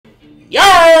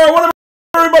Yeah, what up,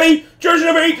 everybody? Jersey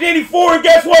number 1884, and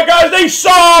guess what, guys? They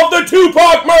solved the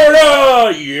Tupac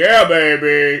murder! Yeah,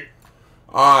 baby.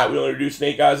 Alright, we'll introduce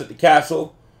Snake Eyes at the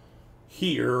castle.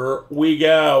 Here we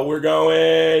go. We're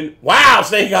going... Wow,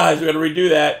 Snake Eyes, we're going to redo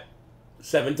that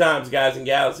 7 times, guys and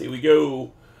gals. Here we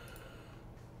go.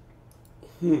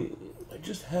 I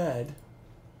just had...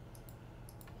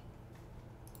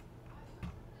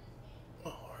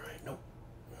 Alright, nope.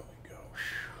 There we go.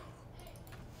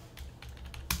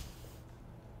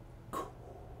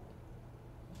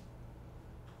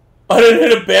 I didn't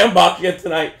hit a BAM box yet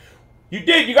tonight. You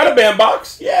did? You got a BAM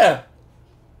box? Yeah.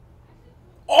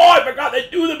 Oh, I forgot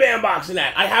to do the BAM box in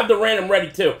that. I have the random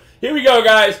ready too. Here we go,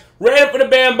 guys. Random for the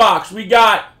BAM box. We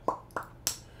got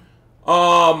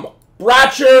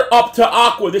Bratcher up to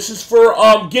Aqua. This is for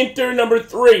GINTER number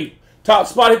 3. Top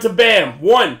spot hits a BAM.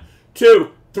 1,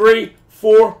 2, 3,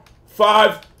 4,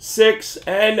 5, 6,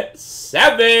 and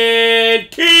 7.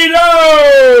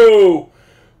 Kilo!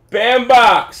 BAM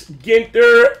box,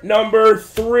 GINTER number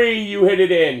 3, you hit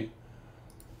it in.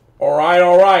 Alright,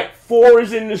 alright. 4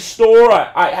 is in the store.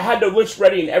 I had the list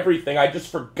ready and everything. I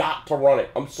just forgot to run it.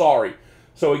 I'm sorry.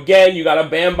 So again, you got a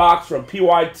BAM box from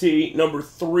PYT number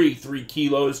 3, 3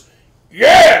 kilos.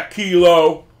 Yeah,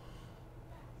 Kilo!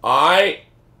 Alright.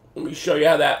 Let me show you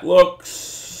how that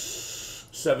looks.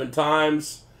 7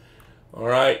 times.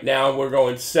 Alright, now we're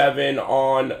going 7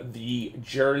 on the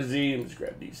jersey. Let's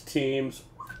grab these teams.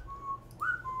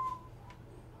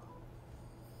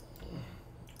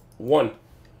 1,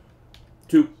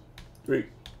 2, 3,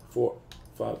 4,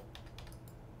 5,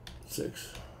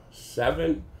 6,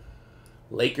 7.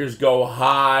 Lakers go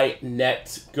high,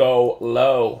 Nets go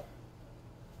low.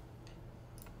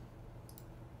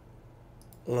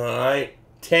 All right,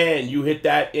 10. You hit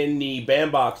that in the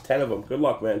BAM box. 10 of them. Good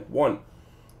luck, man. 1.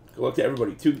 Good luck to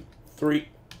everybody. 2, 3.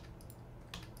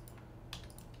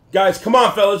 Guys, come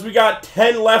on, fellas. We got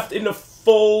 10 left in the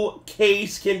full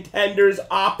case contenders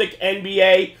Optic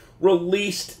NBA.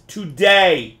 Released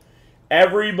today.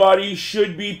 Everybody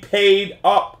should be paid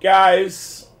up,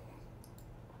 guys.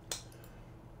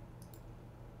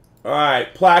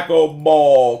 Alright, Placo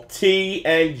Ball. T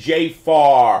and J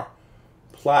Far.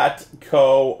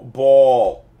 Placo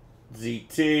Ball.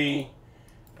 ZT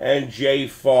and J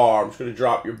Far. I'm just going to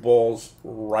drop your balls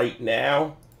right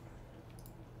now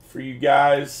for you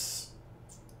guys.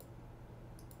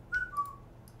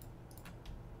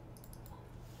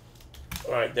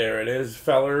 Alright, there it is,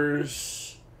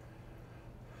 fellers.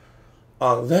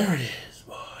 Oh, there it is,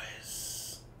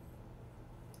 boys.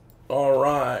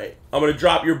 Alright. I'm going to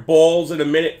drop your balls in a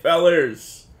minute,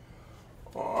 fellers.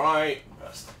 Alright.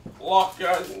 Best of luck,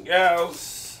 guys and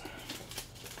gals.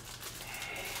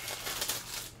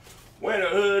 Where the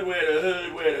hood, where the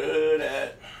hood, where the hood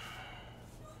at?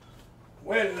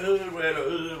 Where the hood, where the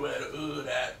hood, where the hood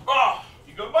at? Oh,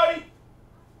 you good, buddy?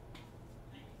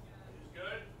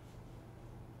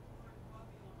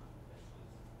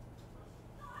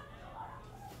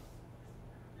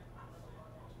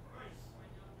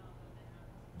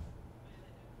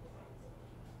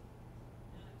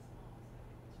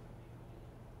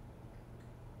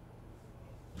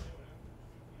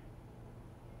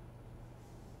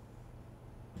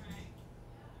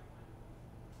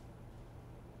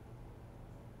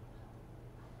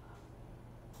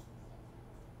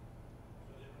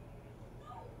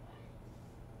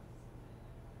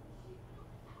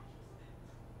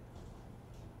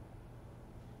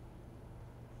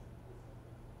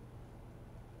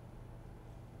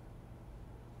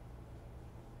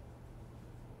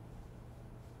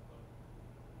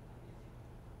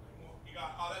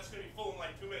 Oh, that's going to be full in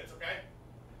like 2 minutes, okay?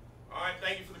 Alright,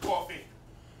 thank you for the coffee.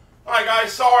 Alright,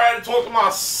 guys, sorry I had to talk to my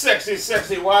sexy,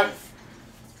 sexy wife.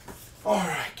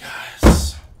 Alright,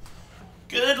 guys.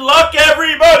 Good luck,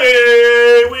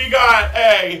 everybody! We got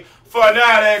a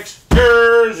Fanatics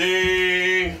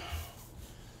jersey.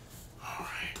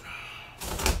 Alright.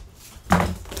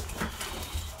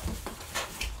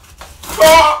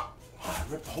 Oh! I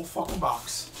ripped the whole fucking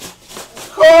box.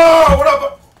 Oh, what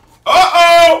up?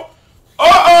 Uh-oh!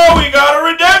 Uh-oh, we got a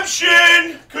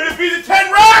redemption! Could it be the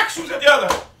 10 racks? Who's at the other?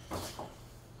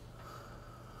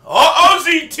 Uh-oh,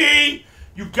 ZT!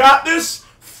 You got this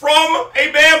from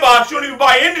a BAM box. You don't even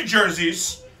buy into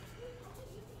jerseys.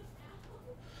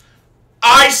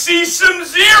 I see some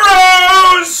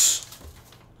zeros!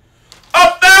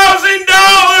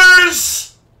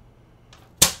 $1,000!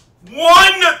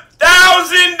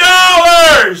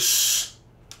 $1,000!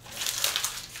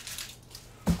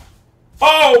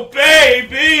 Oh,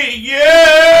 baby,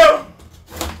 yeah!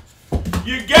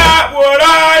 You got what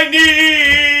I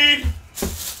need!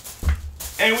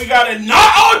 And we got got a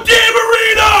not. Oh, Dan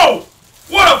Marino!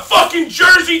 What a fucking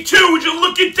jersey, too. Would you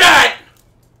look at that?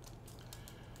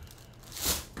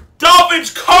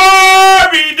 Dolphins,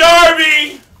 Carby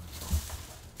Darby.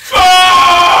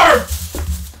 Carb!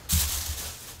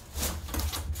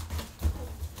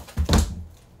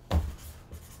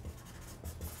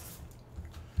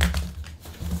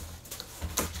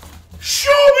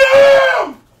 Show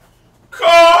him!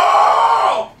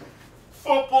 Carl!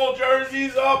 Football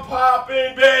jerseys are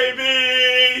popping,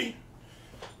 baby!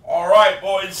 Alright,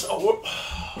 boys. Oh,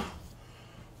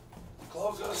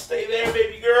 gloves gonna stay there,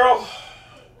 baby girl.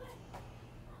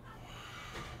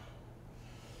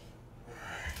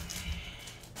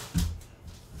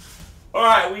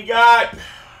 Alright, we got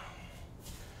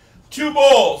 2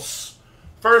 bowls.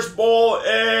 First bowl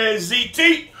is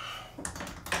ZT.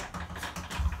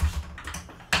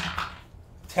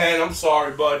 10, I'm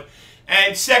sorry, bud.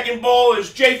 And second bowl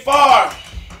is J Farr.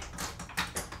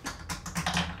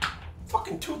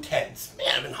 Fucking 2 10s. Man,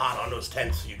 I've been hot on those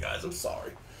 10s for you guys. I'm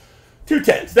sorry. 2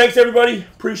 10s. Thanks, everybody.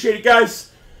 Appreciate it,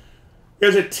 guys.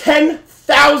 There's a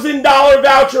 $10,000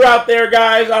 voucher out there,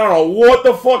 guys. I don't know what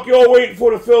the fuck y'all waiting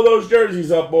for to fill those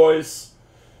jerseys up, boys.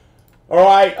 All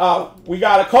right, we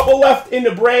got a couple left in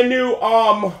the brand new.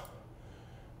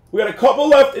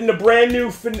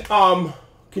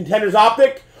 Contenders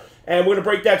Optic, and we're gonna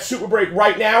break that super break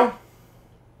right now.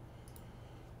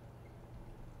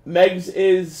 Megs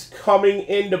is coming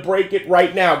in to break it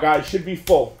right now, guys. Should be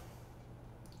full.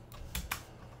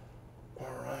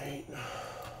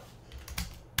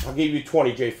 I'll give you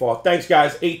 20, J4. Thanks,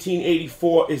 guys.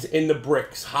 1884 is in the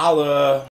bricks. Holla.